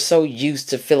know, you're so used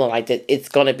to feeling like that it's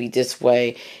going to be this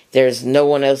way. There's no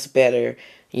one else better.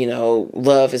 You know,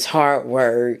 love is hard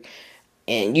work.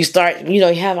 And you start, you know,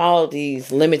 you have all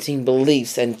these limiting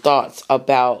beliefs and thoughts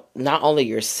about not only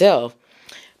yourself,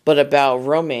 but about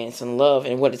romance and love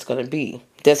and what it's going to be.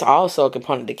 That's also a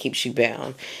component that keeps you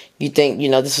bound. You think, you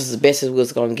know, this is the best it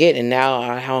was going to get, and now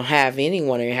I don't have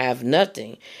anyone or have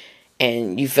nothing.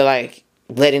 And you feel like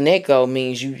letting that go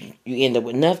means you end up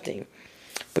with nothing.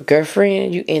 But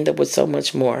girlfriend, you end up with so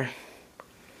much more.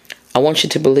 I want you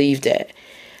to believe that.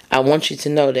 I want you to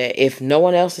know that if no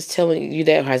one else is telling you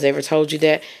that or has ever told you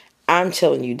that, I'm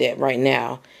telling you that right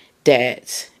now,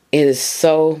 that it is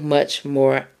so much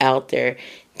more out there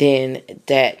than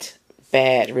that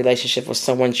bad relationship with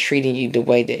someone treating you the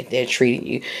way that they're treating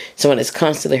you. Someone that's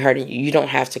constantly hurting you. You don't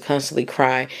have to constantly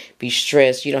cry, be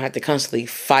stressed. You don't have to constantly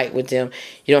fight with them.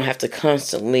 You don't have to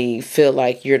constantly feel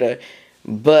like you're the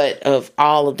butt of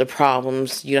all of the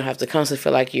problems. You don't have to constantly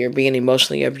feel like you're being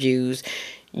emotionally abused.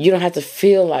 You don't have to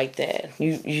feel like that.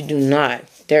 You do not.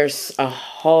 There's a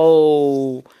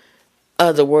whole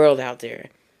other world out there.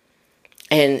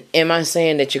 And am I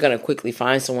saying that you're going to quickly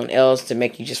find someone else to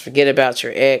make you just forget about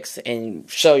your ex and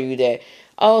show you that,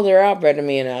 oh, there are better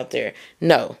men out there?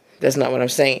 No, that's not what I'm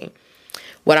saying.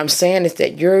 What I'm saying is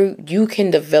that you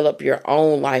can develop your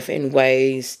own life in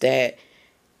ways that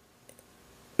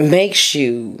makes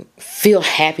you feel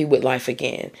happy with life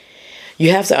again.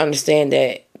 You have to understand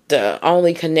that the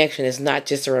only connection is not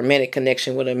just a romantic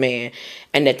connection with a man,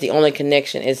 and that the only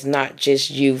connection is not just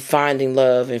you finding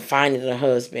love and finding a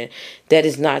husband. That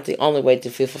is not the only way to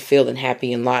feel fulfilled and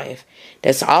happy in life.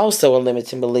 That's also a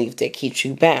limiting belief that keeps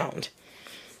you bound.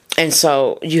 And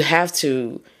so you have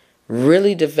to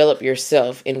really develop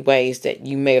yourself in ways that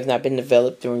you may have not been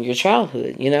developed during your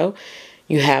childhood, you know?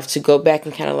 You have to go back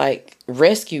and kind of like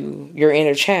rescue your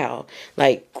inner child.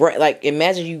 Like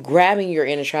imagine you grabbing your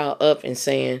inner child up and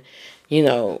saying, you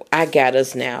know, I got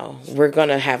us now. We're going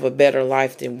to have a better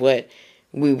life than what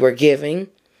we were giving.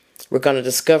 We're going to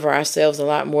discover ourselves a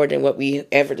lot more than what we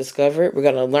ever discovered. We're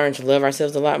going to learn to love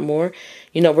ourselves a lot more.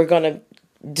 You know, we're going to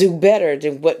do better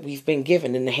than what we've been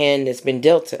given in the hand that's been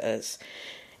dealt to us.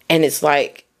 And it's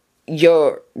like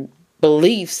your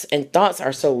beliefs and thoughts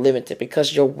are so limited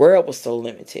because your world was so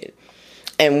limited.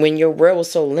 And when your world was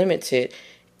so limited,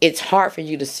 it's hard for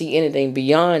you to see anything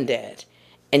beyond that.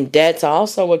 And that's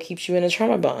also what keeps you in a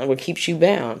trauma bond, what keeps you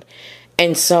bound.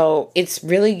 And so it's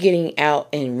really getting out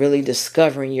and really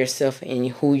discovering yourself and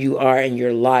who you are in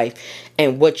your life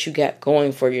and what you got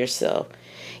going for yourself.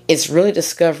 It's really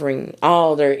discovering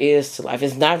all there is to life.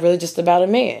 It's not really just about a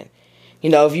man. You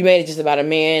know, if you made it just about a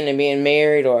man and being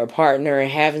married or a partner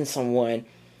and having someone,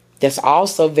 that's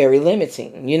also very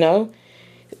limiting, you know,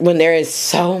 when there is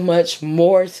so much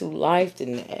more to life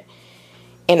than that.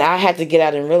 And I had to get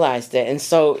out and realize that. And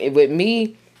so with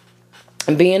me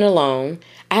being alone,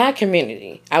 I had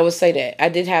community. I would say that I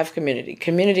did have community.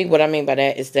 Community, what I mean by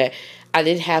that is that I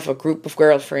did have a group of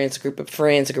girlfriends, a group of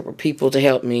friends, a group of people to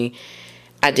help me.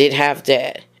 I did have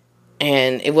that.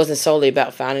 And it wasn't solely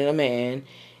about finding a man.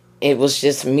 It was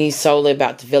just me solely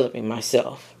about developing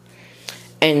myself.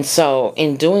 And so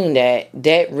in doing that,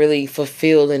 that really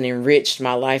fulfilled and enriched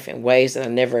my life in ways that I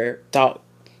never thought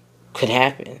could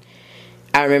happen.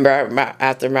 I remember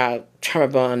after my trauma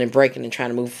bond and breaking and trying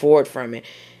to move forward from it,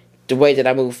 the way that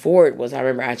I moved forward was I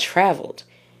remember I traveled.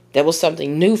 That was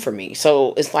something new for me.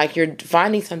 So it's like you're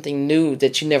finding something new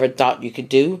that you never thought you could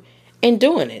do and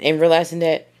doing it and realizing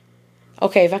that,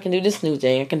 okay, if I can do this new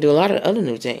thing, I can do a lot of other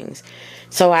new things.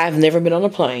 So I've never been on a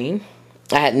plane.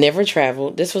 I had never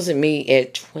traveled. This was me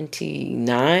at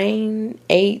 29,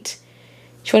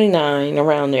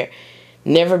 around there.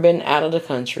 Never been out of the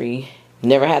country.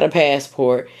 Never had a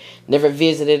passport. Never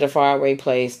visited a faraway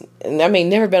place. I mean,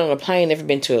 never been on a plane. Never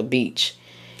been to a beach.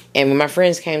 And when my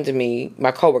friends came to me,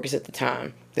 my coworkers at the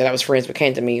time that I was friends with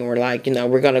came to me and were like,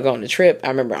 we're going to go on the trip. I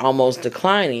remember almost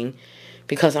declining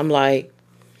because I'm like,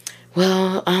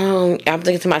 well, I'm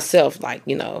thinking to myself, like,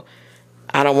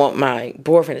 I don't want my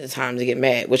boyfriend at the time to get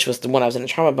mad, which was the one I was in a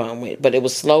trauma bond with. But it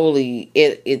was slowly,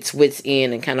 it's wits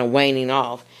end and kind of waning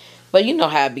off. But you know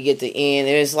how it be at the end.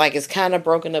 And it's like it's kind of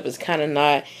broken up, it's kind of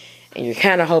not. And you're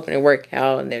kind of hoping it work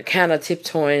out. And they're kind of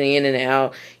tiptoeing in and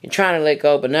out. You're trying to let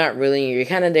go, but not really. And you're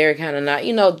kind of there, kind of not.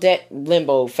 That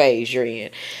limbo phase you're in.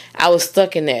 I was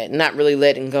stuck in that, not really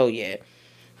letting go yet.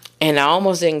 And I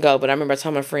almost didn't go, but I remember I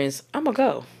told my friends, I'm going to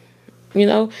go.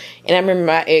 And I remember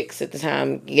my ex at the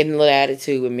time getting a little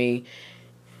attitude with me,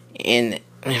 and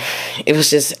it was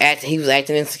just he was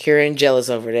acting insecure and jealous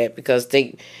over that because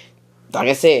like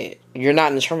I said, you're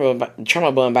not in the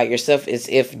trauma bond by yourself as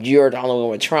if you're the only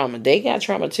one with trauma. They got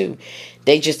trauma too.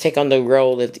 They just take on the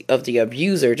role of the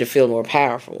abuser to feel more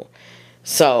powerful.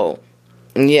 So,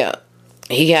 yeah,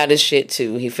 he had his shit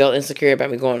too. He felt insecure about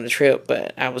me going on the trip,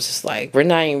 but I was just like, we're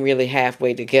not even really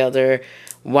halfway together.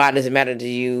 Why does it matter to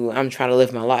you? I'm trying to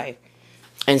live my life.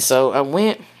 And so I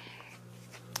went,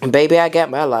 and baby, I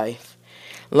got my life.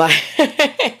 Like,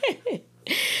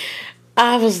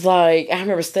 I was like, I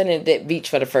remember standing at that beach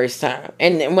for the first time.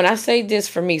 And when I say this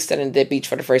for me, standing at that beach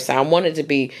for the first time, I want it to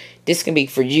be, this can be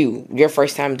for you, your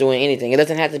first time doing anything. It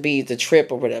doesn't have to be the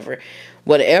trip or whatever.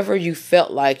 Whatever you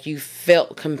felt like you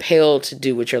felt compelled to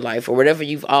do with your life, or whatever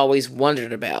you've always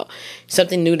wondered about,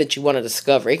 something new that you want to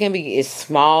discover. It can be as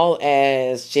small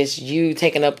as just you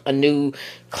taking up a new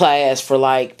class for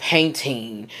like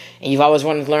painting, and you've always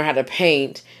wanted to learn how to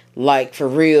paint like for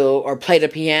real, or play the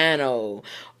piano,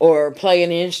 or play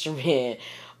an instrument,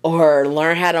 or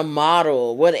learn how to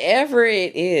model. Whatever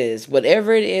it is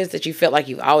that you felt like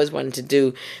you've always wanted to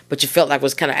do, but you felt like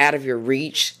was kind of out of your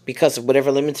reach because of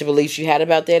whatever limited beliefs you had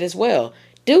about that as well.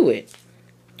 Do it.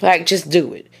 Like, just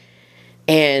do it.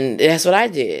 And that's what I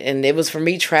did. And it was for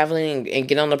me traveling and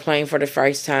getting on the plane for the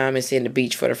first time and seeing the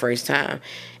beach for the first time.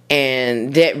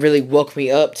 And that really woke me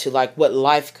up to like what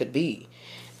life could be.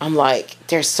 I'm like,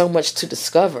 there's so much to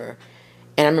discover.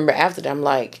 And I remember after that, I'm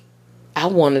like, I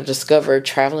want to discover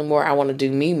traveling more. I want to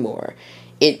do me more.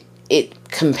 It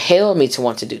compelled me to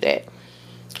want to do that.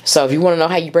 So if you want to know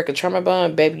how you break a trauma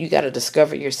bond, baby, you got to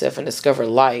discover yourself and discover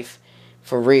life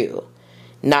for real.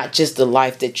 Not just the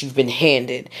life that you've been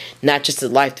handed. Not just the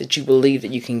life that you believe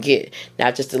that you can get.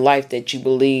 Not just the life that you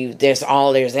believe there's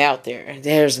out there.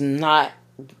 That's not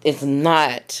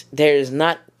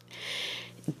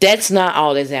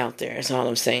all that's out there. That's all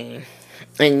I'm saying.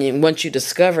 And once you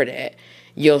discover that,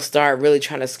 you'll start really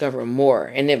trying to discover more.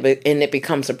 And it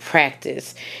becomes a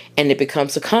practice. And it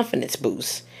becomes a confidence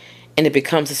boost. And it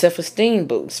becomes a self-esteem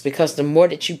boost. Because the more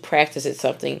that you practice at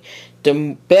something,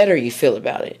 the better you feel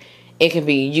about it. It can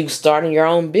be you starting your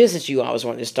own business you always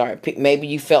wanted to start. Maybe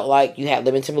you felt like you had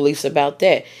limited beliefs about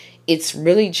that. It's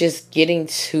really just getting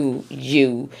to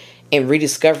you and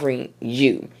rediscovering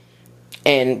you.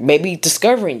 And maybe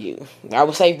discovering you. I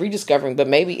would say rediscovering, but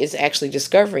maybe it's actually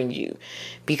discovering you.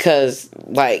 Because,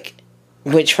 like,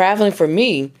 with traveling for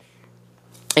me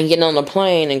and getting on a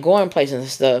plane and going places and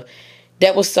stuff,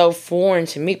 that was so foreign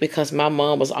to me because my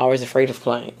mom was always afraid of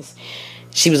planes.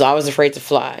 She was always afraid to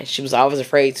fly. She was always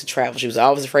afraid to travel. She was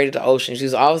always afraid of the ocean. She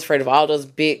was always afraid of all those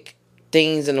big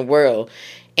things in the world.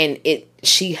 And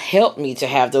she helped me to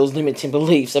have those limiting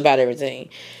beliefs about everything.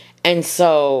 And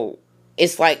so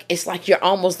it's like you're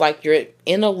almost like you're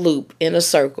in a loop, in a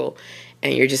circle,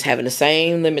 and you're just having the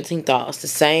same limiting thoughts, the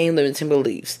same limiting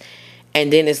beliefs.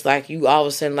 And then it's like you all of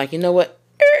a sudden like, you know what?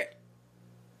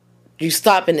 You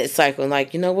stop in that cycle and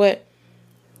like, you know what?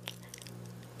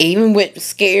 Even with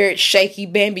scared, shaky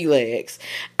Bambi legs,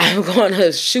 I'm going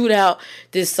to shoot out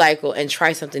this cycle and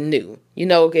try something new.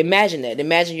 Imagine that.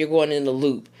 Imagine you're going in the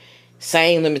loop.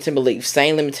 Same limiting beliefs,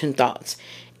 same limiting thoughts.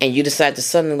 And you decide to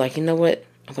suddenly like, you know what?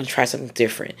 I'm going to try something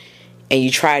different. And you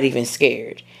try it even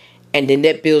scared. And then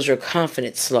that builds your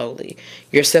confidence slowly,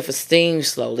 your self-esteem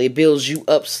slowly. It builds you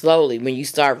up slowly when you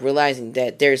start realizing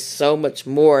that there's so much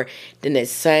more than that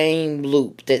same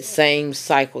loop, that same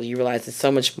cycle. You realize there's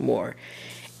so much more.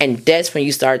 And that's when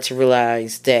you start to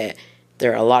realize that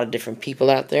there are a lot of different people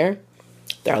out there.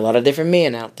 There are a lot of different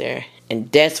men out there. And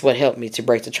that's what helped me to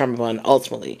break the trauma bond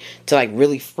ultimately. To like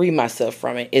really free myself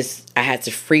from it. I had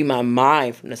to free my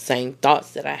mind from the same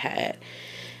thoughts that I had.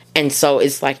 And so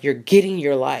it's like you're getting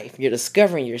your life. You're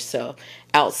discovering yourself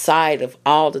outside of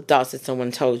all the thoughts that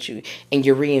someone told you. And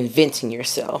you're reinventing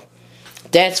yourself.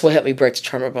 That's what helped me break the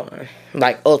trauma bond.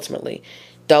 Like ultimately.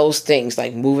 Those things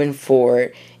like moving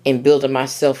forward and building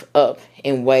myself up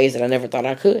in ways that I never thought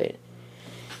I could.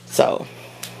 So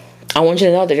I want you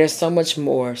to know that there's so much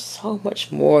more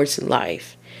to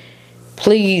life.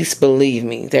 Please believe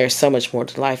me. There's so much more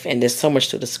to life and there's so much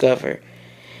to discover.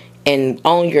 And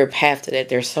on your path to that,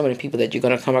 there's so many people that you're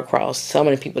going to come across, so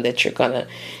many people that you're going to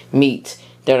meet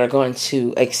that are going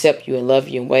to accept you and love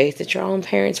you in ways that your own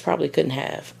parents probably couldn't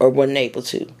have or weren't able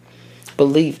to.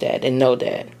 Believe that and know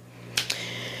that.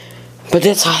 But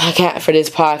that's all I got for this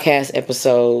podcast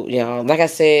episode. You know, like I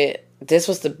said, this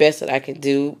was the best that I could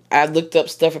do. I looked up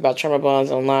stuff about trauma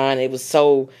bonds online. It was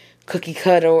so cookie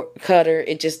cutter.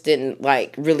 It just didn't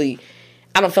like really...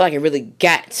 I don't feel like it really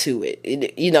got to it.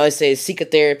 It says seek a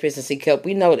therapist and seek help.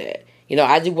 We know that.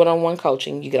 I do one-on-one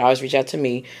coaching. You can always reach out to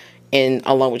me and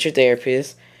along with your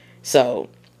therapist. So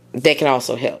that can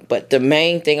also help. But the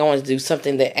main thing I want to do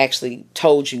something that actually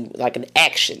told you like an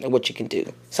action of what you can do.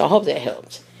 So I hope that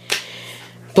helped.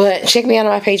 But check me out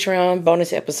on my Patreon,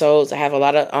 bonus episodes. I have a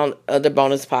lot of other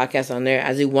bonus podcasts on there.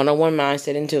 I do one-on-one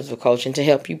mindset and tips for coaching to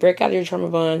help you break out of your trauma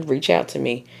bond. Reach out to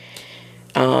me.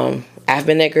 I've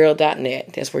been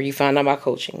thatgirl.net. That's where you find out my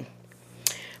coaching.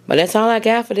 But that's all I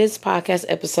got for this podcast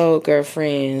episode,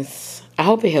 girlfriends. I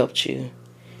hope it helped you.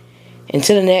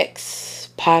 Until the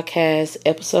next podcast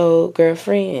episode,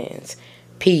 girlfriends.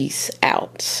 Peace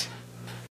out.